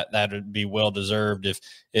that would be well deserved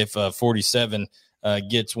if 47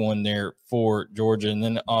 gets one there for Georgia. And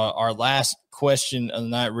then our last question of the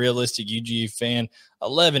night, realistic UGA fan,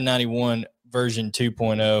 1191 version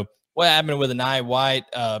 2.0. What happened with Anaya White?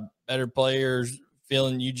 Better players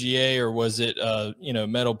feeling UGA, or was it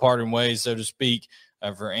metal parting ways, so to speak?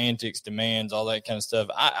 For antics, demands, all that kind of stuff.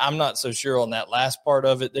 I'm not so sure on that last part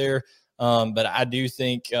of it there, but I do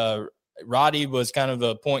think Roddy was kind of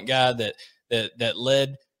a point guy that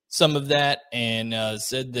led some of that, and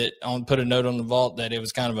said that put a note on the vault that it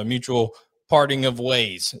was kind of a mutual parting of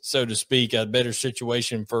ways, so to speak, a better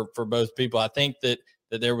situation for both people. I think that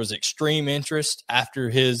there was extreme interest after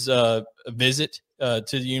his visit to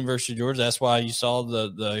the University of Georgia. That's why you saw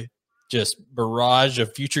the just barrage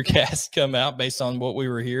of future casts come out based on what we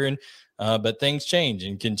were hearing. But things change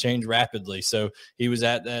and can change rapidly. So he was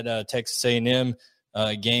at that Texas A&M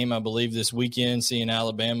game, I believe, this weekend, seeing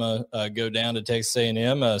Alabama go down to Texas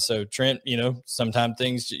A&M. So Trent, sometimes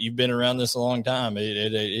things, you've been around this a long time.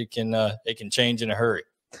 It can change in a hurry.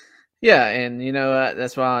 Yeah, and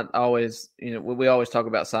that's why I always, we always talk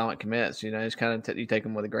about silent commits. It's kind of you take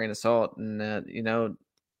them with a grain of salt, and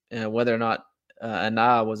whether or not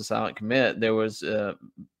Anaya was a silent commit, there was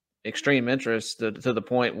extreme interest to the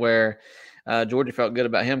point where Georgia felt good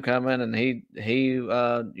about him coming, and he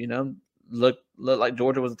looked like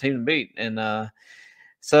Georgia was a team to beat. And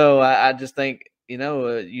so I just think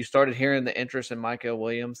you started hearing the interest in Michael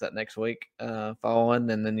Williams that next week following,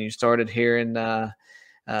 and then you started hearing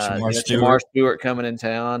Shamar Stewart coming in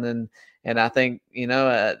town, and I think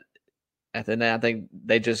at the end I think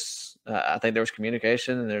they just I think there was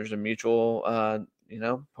communication, and there's a mutual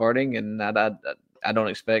parting, and I don't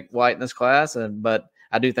expect White in this class, but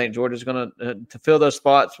I do think Georgia's going to fill those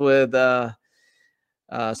spots with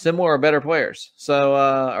similar or better players, so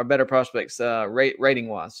or better prospects rating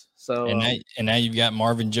wise. So and now you've got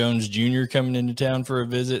Marvin Jones Jr. coming into town for a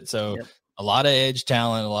visit, so. Yep. A lot of edge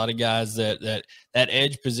talent, a lot of guys that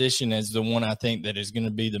edge position is the one I think that is going to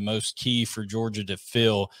be the most key for Georgia to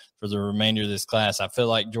fill for the remainder of this class. I feel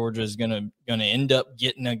like Georgia is going to end up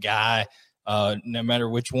getting a guy, no matter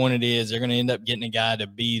which one it is, they're going to end up getting a guy to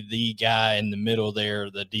be the guy in the middle there,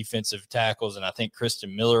 the defensive tackles. And I think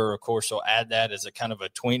Kristen Miller, of course, will add that as a kind of a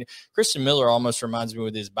tween. Kristen Miller almost reminds me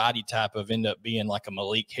with his body type of end up being like a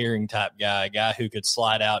Malik Herring type guy, a guy who could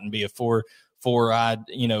slide out and be a four-eyed,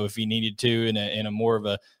 if he needed to, in a more of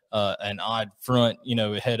an odd front,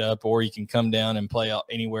 head up, or he can come down and play out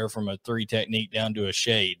anywhere from a 3 technique down to a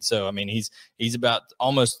shade. So, I mean, he's about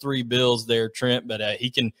almost 3 bills there, Trent, but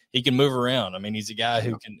he can move around. I mean, he's a guy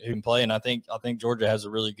who can play, and I think Georgia has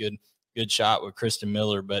a really good shot with Kristen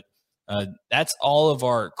Miller. But that's all of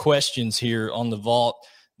our questions here on the Vault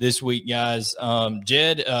this week, guys.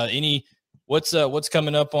 Jed, what's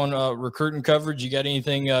coming up on recruiting coverage? You got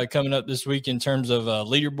anything coming up this week in terms of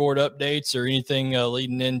leaderboard updates or anything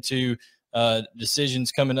leading into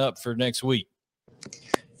decisions coming up for next week?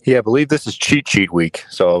 Yeah, I believe this is cheat sheet week,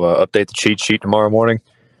 so I'll update the cheat sheet tomorrow morning.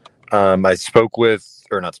 I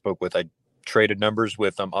traded numbers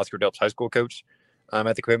with Oscar Delp's high school coach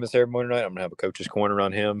at the commitment ceremony tonight. I'm going to have a coach's corner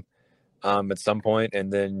on him at some point.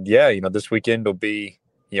 And then, this weekend will be,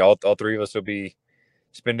 all three of us will be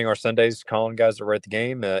spending our Sundays calling guys that were at the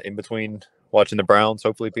game in between watching the Browns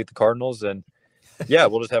hopefully beat the Cardinals. And,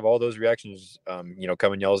 we'll just have all those reactions,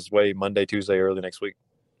 coming y'all's way Monday, Tuesday, early next week.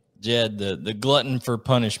 Jed, the glutton for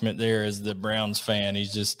punishment there is the Browns fan.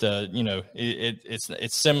 He's just,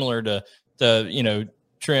 it's similar to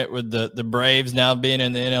Trent with the Braves now being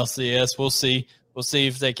in the NLCS. We'll see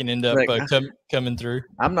if they can end up coming through.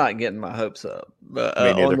 I'm not getting my hopes up, but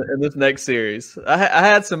in this next series, I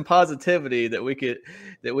had some positivity that we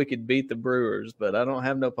could beat the Brewers, but I don't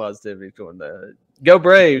have no positivity going to go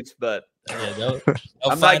Braves. But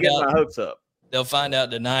I'm not getting my hopes up. They'll find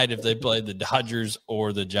out tonight if they play the Dodgers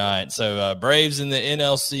or the Giants. So Braves in the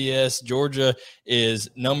NLCS. Georgia is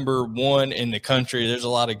number 1 in the country. There's a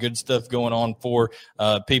lot of good stuff going on for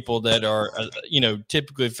people that are,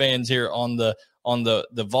 typically fans here on the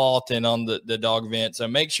Vault and on the dog event. So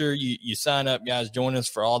make sure you sign up, guys. Join us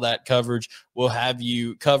for all that coverage. We'll have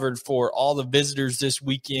you covered for all the visitors this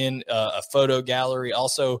weekend, a photo gallery.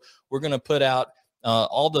 Also, we're going to put out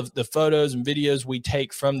all the photos and videos we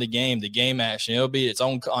take from the game action. It'll be its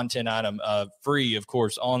own content item, free, of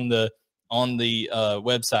course, on the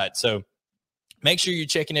website. So make sure you're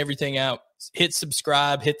checking everything out. Hit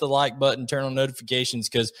subscribe, hit the like button, turn on notifications,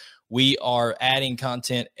 because we are adding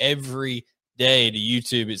content every day to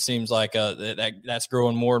YouTube. It seems like that's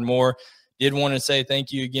growing more and more. Did want to say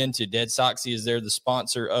thank you again to Dead Soxy, as they're the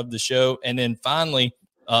sponsor of the show. And then finally,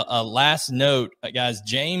 a last note, guys,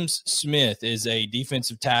 James Smith is a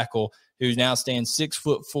defensive tackle who now stands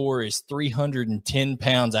 6'4", is 310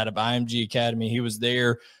 pounds, out of IMG Academy. He was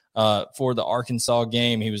there for the Arkansas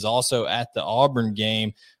game. He was also at the Auburn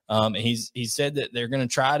game. He said that they're going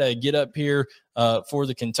to try to get up here for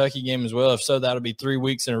the Kentucky game as well. If so, that'll be 3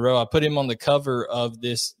 weeks in a row. I put him on the cover of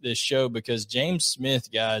this show because James Smith,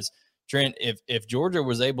 guys, Trent, if Georgia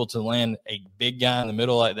was able to land a big guy in the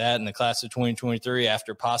middle like that in the class of 2023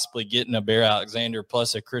 after possibly getting a Bear Alexander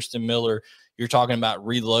plus a Kristen Miller, you're talking about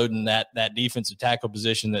reloading that defensive tackle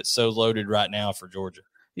position that's so loaded right now for Georgia.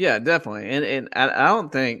 Yeah, definitely. And I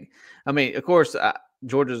don't think – I mean, of course,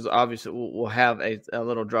 Georgia's obviously will have a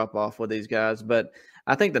little drop-off with these guys, but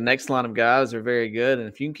I think the next line of guys are very good. And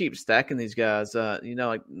if you can keep stacking these guys,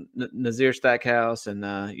 like Nazir Stackhouse,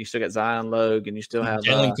 and you still got Zion Logue, and you still have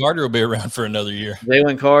Jalen Carter will be around for another year.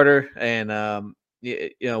 Jalen Carter and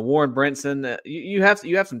Warren Brinson. You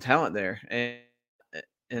have some talent there,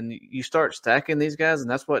 and you start stacking these guys, and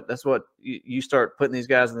that's what you start putting these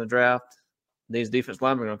guys in the draft. These defense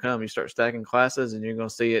linemen are going to come. You start stacking classes, and you're going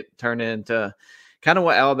to see it turn into kind of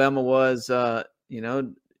what Alabama was,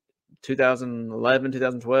 2011,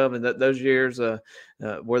 2012, and those years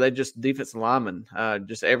where they just defensive linemen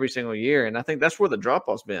just every single year. And I think that's where the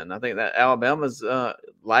drop-off's been. I think that Alabama's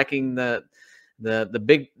lacking the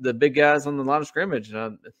big guys on the line of scrimmage.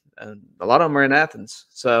 A lot of them are in Athens.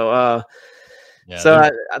 So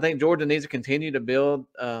I think Georgia needs to continue to build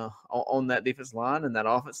on that defense line and that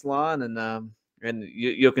offense line, and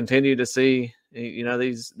you'll continue to see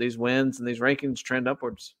these wins and these rankings trend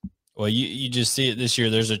upwards. Well, you just see it this year.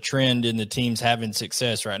 There's a trend in the teams having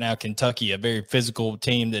success right now. Kentucky, a very physical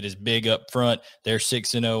team that is big up front. They're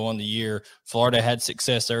 6-0 on the year. Florida had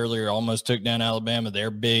success earlier, almost took down Alabama. They're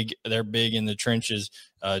big in the trenches.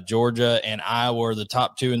 Georgia and Iowa are the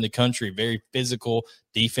top 2 in the country. Very physical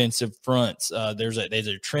defensive fronts. There's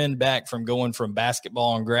a trend back from going from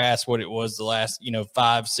basketball on grass, what it was the last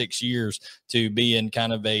 5-6 years, to being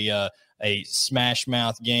kind of a smash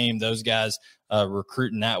mouth game. Those guys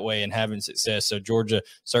recruiting that way and having success. So Georgia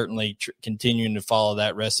certainly continuing to follow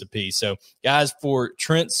that recipe. So guys, for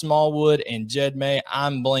Trent Smallwood and Jed May,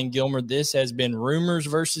 I'm Blaine Gilmer. This has been Rumors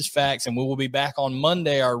versus Facts, and we will be back on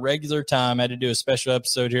Monday, our regular time. I had to do a special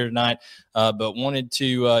episode here tonight, but wanted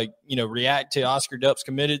to react to Oscar Delp's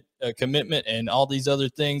commitment and all these other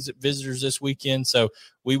things, visitors this weekend. So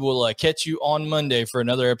we will catch you on Monday for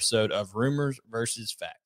another episode of Rumors versus Facts.